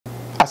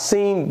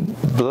seen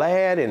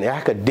VLAD and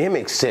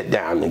Academics sit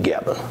down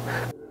together.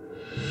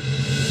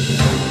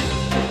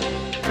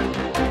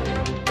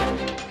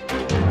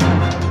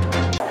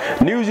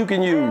 News you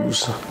can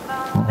use.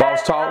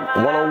 Boss Talk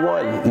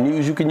 101,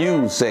 news you can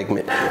use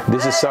segment.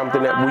 This is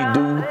something that we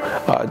do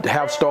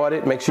have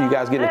started. Make sure you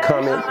guys get in the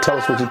comment. Tell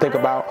us what you think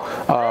about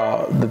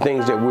the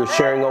things that we're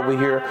sharing over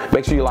here.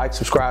 Make sure you like,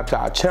 subscribe to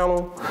our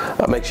channel.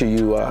 Make sure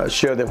you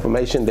share the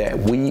information that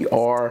we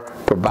are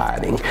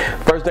providing.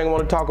 First thing I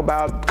want to talk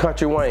about,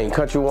 Kountry Wayne.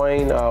 Kountry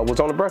Wayne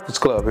was on the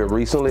Breakfast Club here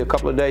recently, a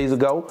couple of days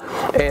ago,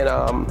 and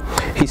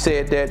he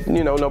said that,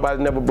 you know,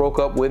 nobody never broke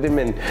up with him,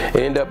 and it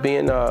ended up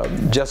being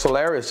Jess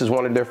Hilarious is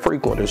one of their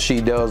frequenters.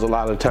 She does a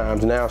lot of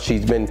times now.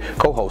 She's been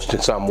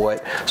co-hosting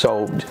somewhat,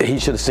 so he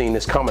should have seen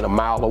this coming a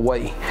mile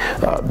away.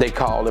 They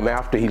called him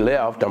after he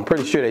left. I'm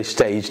pretty sure they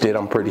staged it.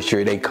 I'm pretty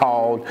sure they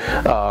called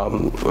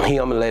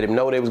him and let him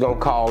know they was gonna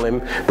call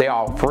him. They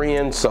all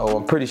friends, so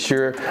I'm pretty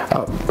sure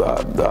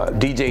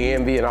DJ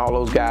Envy and all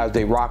those guys,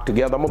 they rock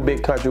together. I'm a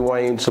big Kountry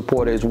Wayne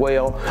supporter as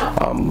well.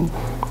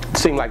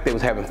 Seemed like they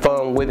was having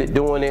fun with it,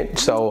 doing it.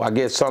 So I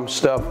guess some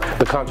stuff,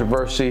 the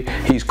controversy,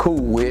 he's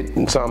cool with,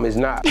 and some is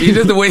not. It's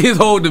just the way his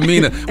whole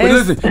demeanor. But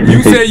listen,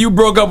 you said you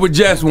broke up with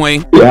Jess,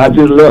 Wayne. Yeah, I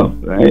just left.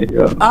 Right?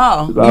 Yeah.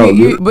 Oh, no.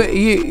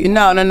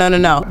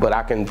 But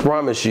I can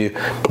promise you,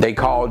 they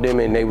called him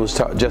and they was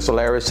Jess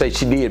Hilarious say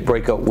she did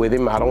break up with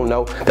him. I don't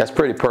know. That's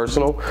pretty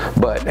personal.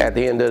 But at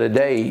the end of the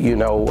day, you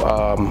know.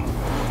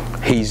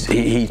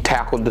 He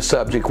tackled the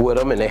subject with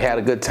him, and they had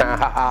a good time.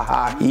 Ha ha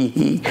ha, he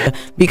he.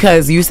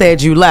 Because you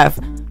said you left.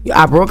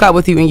 I broke up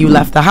with you and you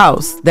left the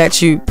house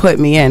that you put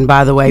me in,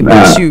 by the way,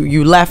 but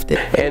you left it.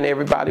 And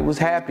everybody was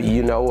happy,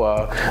 you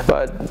know.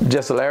 But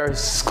Jess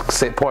Hilarious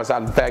points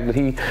out the fact that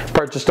he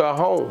purchased her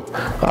home.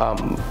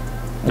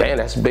 Man,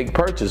 that's a big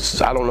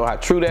purchase. I don't know how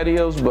true that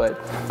is,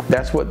 but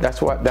that's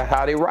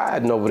how they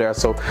riding over there.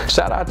 So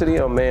shout out to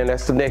them, man.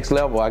 That's the next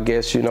level, I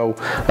guess. You know,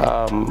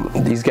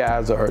 these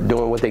guys are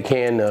doing what they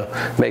can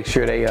to make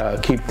sure they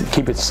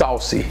keep it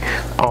saucy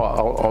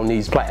on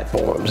these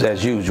platforms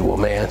as usual,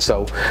 man.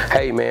 So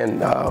hey,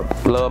 man,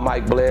 love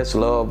Mike Bless,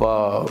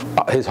 love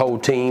his whole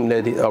team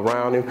that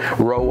around him,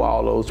 Row,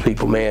 all those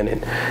people, man.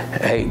 And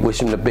hey,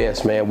 wish him the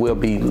best, man. We'll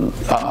be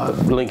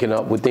linking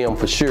up with them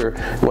for sure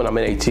when I'm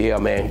in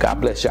ATL, man. God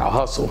bless y'all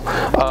hustle.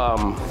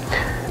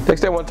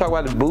 Next thing I want to talk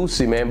about is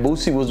Boosie, man.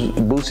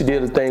 Boosie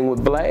did a thing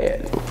with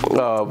VLAD.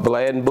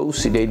 VLAD and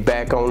Boosie, they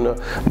back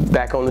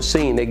on the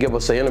scene. They give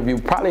us an interview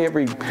probably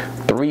every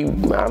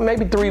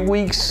maybe 3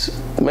 weeks,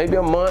 maybe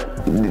a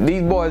month.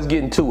 These boys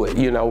getting to it,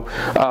 you know.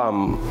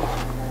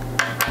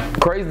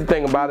 Crazy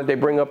thing about it, they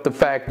bring up the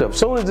fact of, as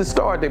soon as it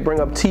started, they bring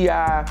up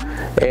T.I.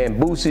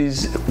 and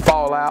Boosie's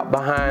fallout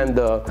behind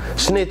the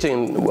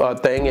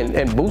snitching thing,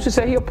 and Boosie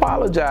said he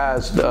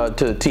apologized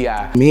to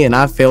T.I. Me and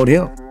I failed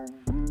him,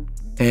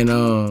 and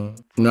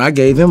you know, I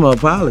gave him an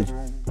apology.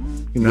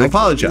 You know, I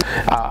apologize.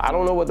 I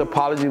don't know what the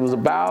apology was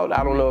about.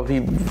 I don't know if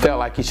he felt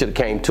like he should have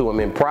came to him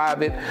in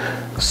private.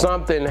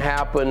 Something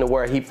happened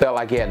where he felt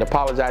like he had to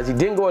apologize. He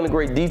didn't go into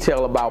great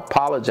detail about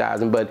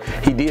apologizing, but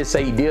he did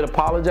say he did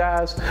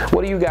apologize.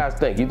 What do you guys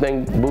think? You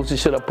think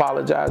Boosie should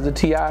apologize to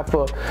T.I.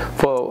 for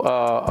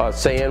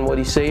saying what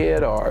he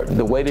said or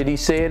the way that he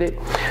said it?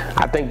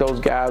 I think those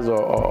guys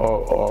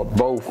are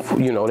both,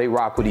 you know, they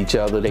rock with each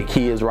other. Their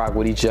kids rock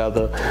with each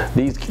other.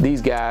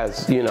 These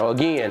guys, you know,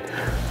 again,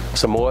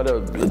 some more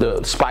of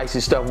the spicy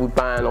stuff we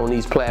find on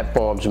these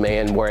platforms,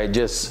 man, where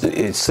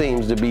it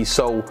seems to be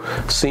so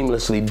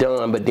seamlessly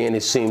done, but then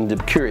it seems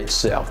to cure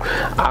itself.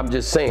 I'm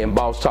just saying,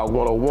 Boss Talk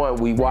 101,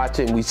 we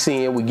watching, we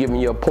seeing, we giving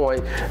you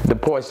the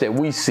points that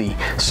we see.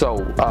 So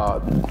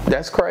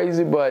that's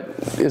crazy, but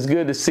it's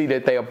good to see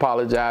that they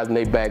apologize and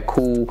they back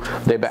cool.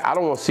 I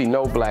don't want to see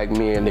no black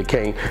men that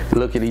can't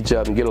look at each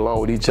other and get along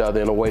with each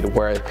other in a way to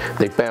where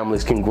their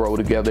families can grow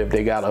together if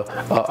they got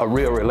a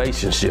real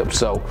relationship.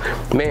 So,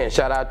 man,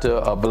 shout out to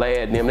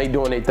VLAD and them. They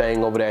doing their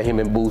thing over there, him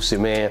and Boosie,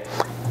 man,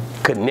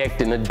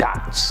 connecting the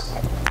dots.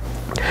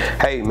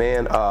 Hey,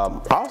 man,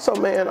 also,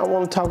 man, I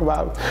want to talk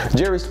about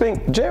Jerry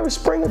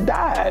Springer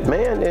died,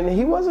 man, and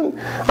he wasn't,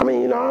 I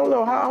mean, you know, I don't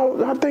know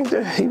how, I think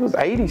that he was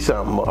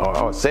 80-something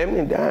or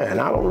 79,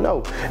 I don't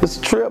know. It's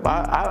a trip.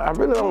 I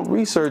really don't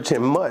research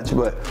him much,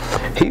 but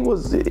he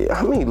was,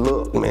 I mean,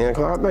 look, man,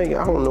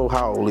 I don't know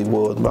how old he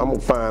was, but I'm going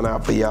to find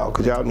out for y'all,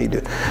 because y'all need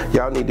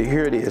to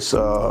hear this.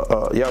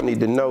 Y'all need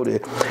to know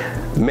that,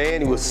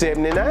 man, he was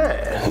 79.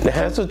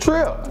 That's a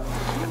trip.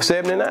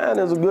 79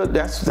 is a good,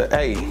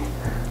 hey,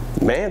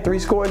 man,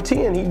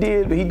 10.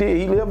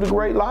 He lived a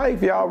great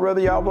life, y'all,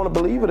 whether y'all want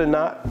to believe it or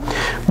not.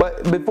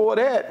 But before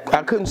that,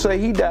 I couldn't say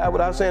he died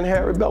without saying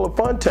Harry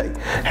Belafonte.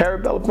 Harry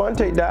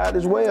Belafonte died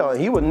as well.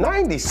 He was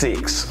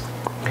 96.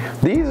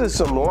 These are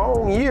some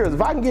long years.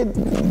 If I can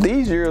get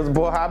these years,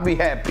 boy, I'll be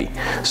happy.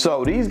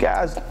 So these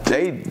guys,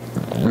 they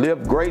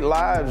lived great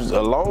lives,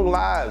 long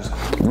lives,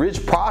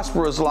 rich,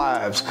 prosperous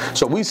lives.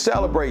 So we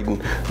celebrating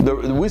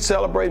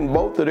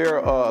both of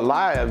their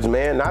lives,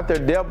 man. Not their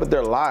death, but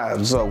their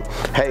lives. So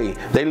hey,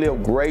 they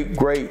live great,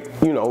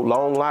 you know,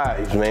 long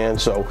lives, man.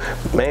 So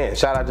man,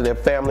 shout out to their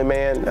family,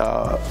 man.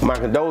 My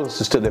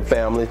condolences to their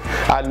family.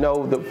 I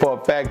know that for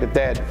a fact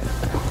that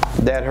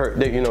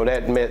hurt, you know,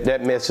 that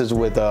messes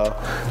with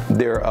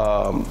their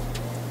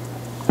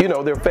you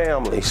know, their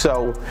family.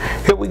 So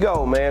here we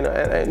go, man.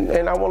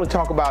 And I want to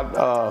talk about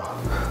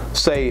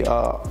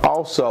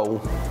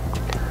also,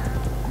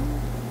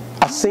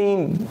 I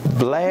seen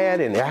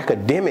VLAD and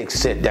Academics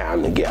sit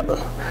down together.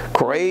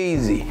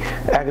 Crazy.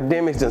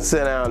 Academics and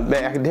sit down.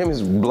 Man, Academics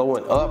is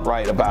blowing up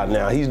right about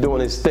now. He's doing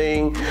his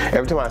thing.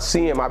 Every time I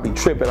see him, I be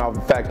tripping off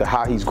the fact of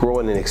how he's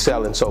growing and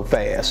excelling so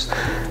fast.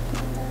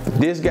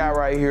 This guy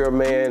right here,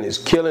 man, is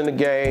killing the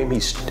game. He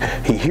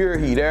here,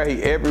 he there,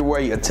 he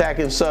everywhere. He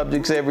attacking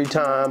subjects every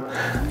time.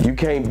 You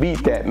can't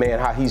beat that, man.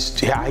 How he's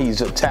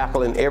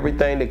tackling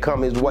everything that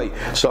come his way.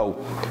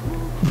 So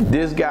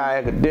this guy,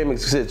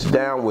 Academics, sits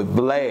down with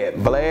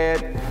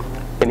VLAD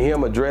and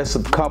him address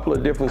a couple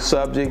of different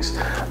subjects.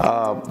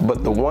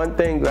 But the one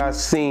thing that I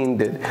seen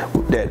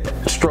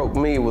that struck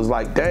me was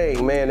like,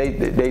 dang, man,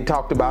 they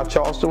talked about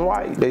Charleston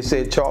White. They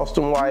said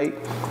Charleston White,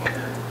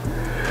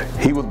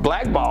 he was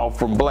blackballed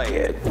from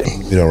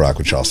VLAD. You don't rock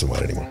with Charleston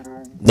White anymore.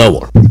 No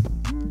more.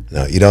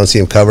 No, you don't see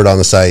him covered on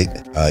the site.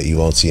 You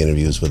won't see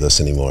interviews with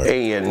us anymore.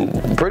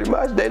 And pretty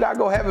much they're not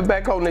gonna have it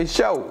back on their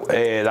show.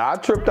 And I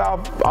tripped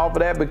off of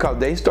that because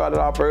they started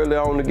off early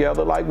on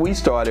together, like we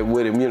started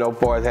with him, you know, as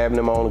far as having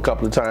him on a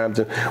couple of times.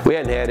 And we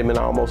hadn't had him in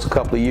almost a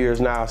couple of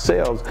years now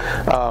ourselves.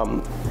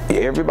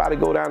 Everybody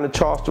go down the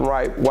Charleston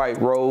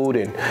White Road,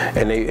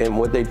 and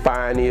what they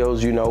find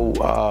is, you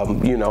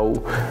know,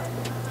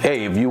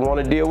 hey, if you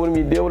want to deal with him,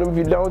 you deal with him. If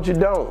you don't, you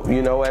don't.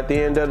 You know, at the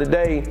end of the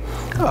day,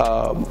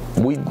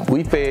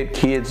 we fed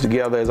kids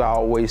together, as I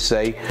always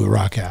say. We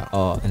rock out.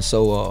 And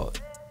so,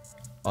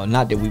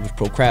 not that we was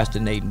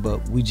procrastinating,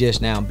 but we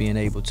just now being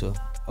able to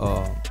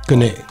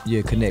connect.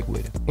 Connect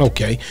with him.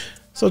 Okay.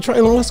 So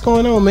Traylon, what's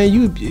going on, man?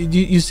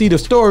 You see the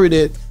story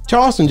that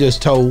Charleston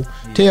just told.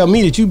 Yeah. Tell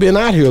me that you've been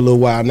out here a little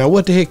while. Now,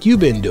 what the heck you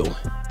been doing?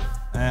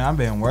 Man, I've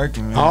been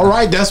working, man. All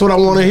right, that's what I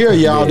want to hear,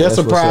 y'all. Yeah, that's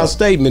a proud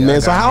statement,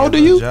 man. So how old are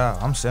you?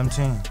 I'm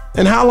 17.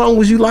 And how long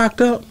was you locked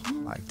up?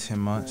 Like 10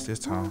 months this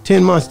time.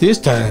 10 months this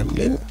time.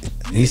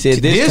 He said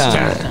this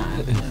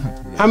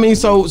time. I mean,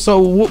 so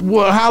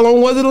how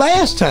long was it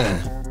last time?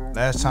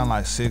 Last time,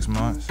 like 6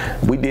 months.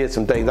 We did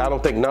some things. I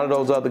don't think none of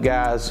those other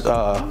guys,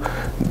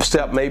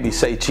 except maybe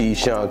Say Cheese,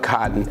 Sean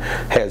Cotton,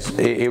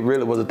 it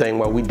really was a thing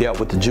where we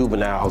dealt with the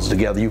juveniles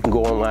together. You can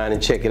go online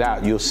and check it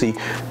out. You'll see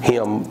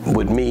him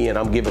with me, and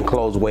I'm giving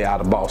clothes away out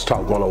of Boss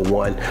Talk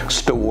 101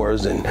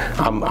 stores, and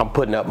I'm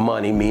putting up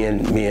money, me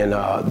and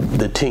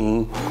the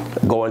team,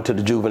 going to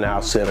the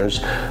juvenile centers.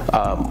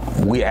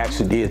 We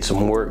actually did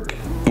some work,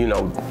 you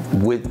know,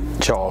 with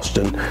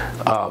Charleston,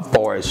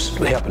 far as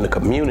helping the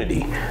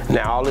community.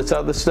 Now, all this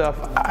other stuff,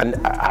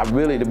 I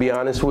really, to be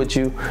honest with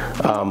you,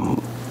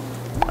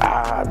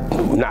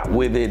 I'm not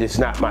with it. It's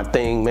not my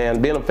thing,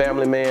 man. Being a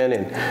family man,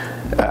 and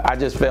I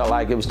just felt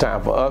like it was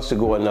time for us to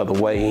go another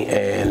way.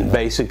 And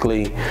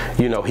basically,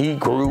 you know, he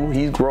grew,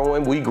 he's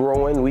growing, we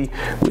growing. We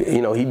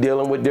you know, he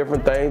dealing with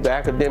different things. The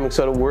Academics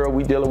of the world,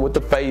 we dealing with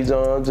the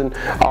Phazons and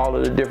all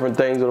of the different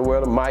things of the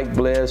world. The Mike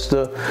Bless,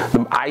 the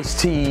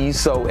Ice Teas.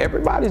 So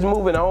everybody's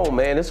moving on,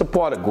 man. It's a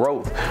part of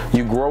growth.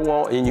 You grow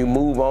on and you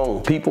move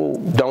on. People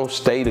don't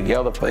stay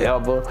together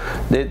forever.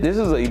 This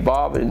is an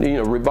evolving, you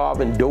know,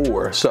 revolving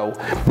door. So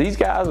these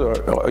guys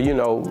are, you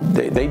know,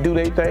 they do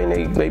their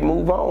thing, they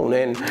move on.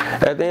 And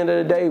at the end of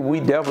the day, we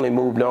definitely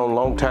moved on a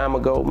long time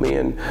ago. Me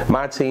and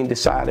my team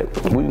decided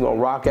we were gonna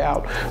rock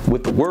out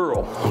with the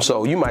world.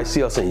 So you might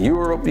see us in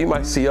Europe, you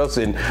might see us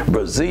in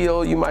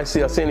Brazil, you might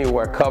see us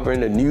anywhere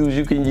covering the news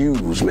you can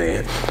use,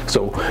 man.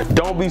 So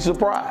don't be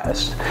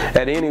surprised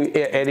at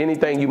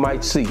anything you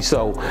might see.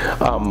 So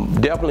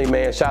definitely,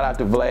 man, shout out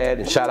to VLAD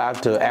and shout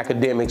out to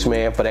Academics,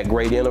 man, for that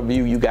great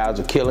interview. You guys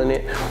are killing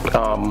it.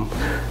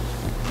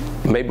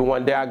 Maybe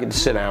one day I get to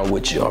sit down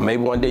with you, or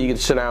maybe one day you get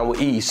to sit down with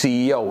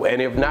CEO.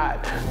 And if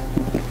not,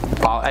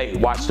 hey,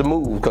 watch the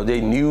move, because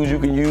there's news you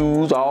can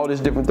use. All these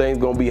different things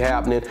gonna be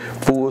happening.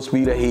 Full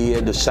speed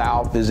ahead. The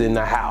South is in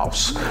the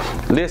house.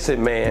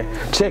 Listen, man,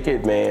 check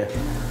it, man.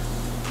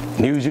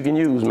 News you can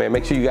use, man.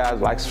 Make sure you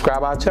guys like,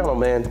 subscribe our channel,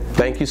 man.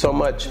 Thank you so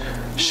much.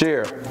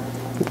 Share.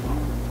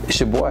 It's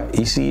your boy,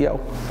 ECEO.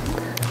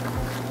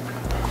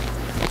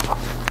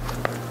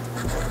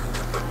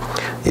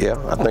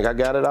 Yeah, I think I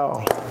got it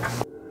all.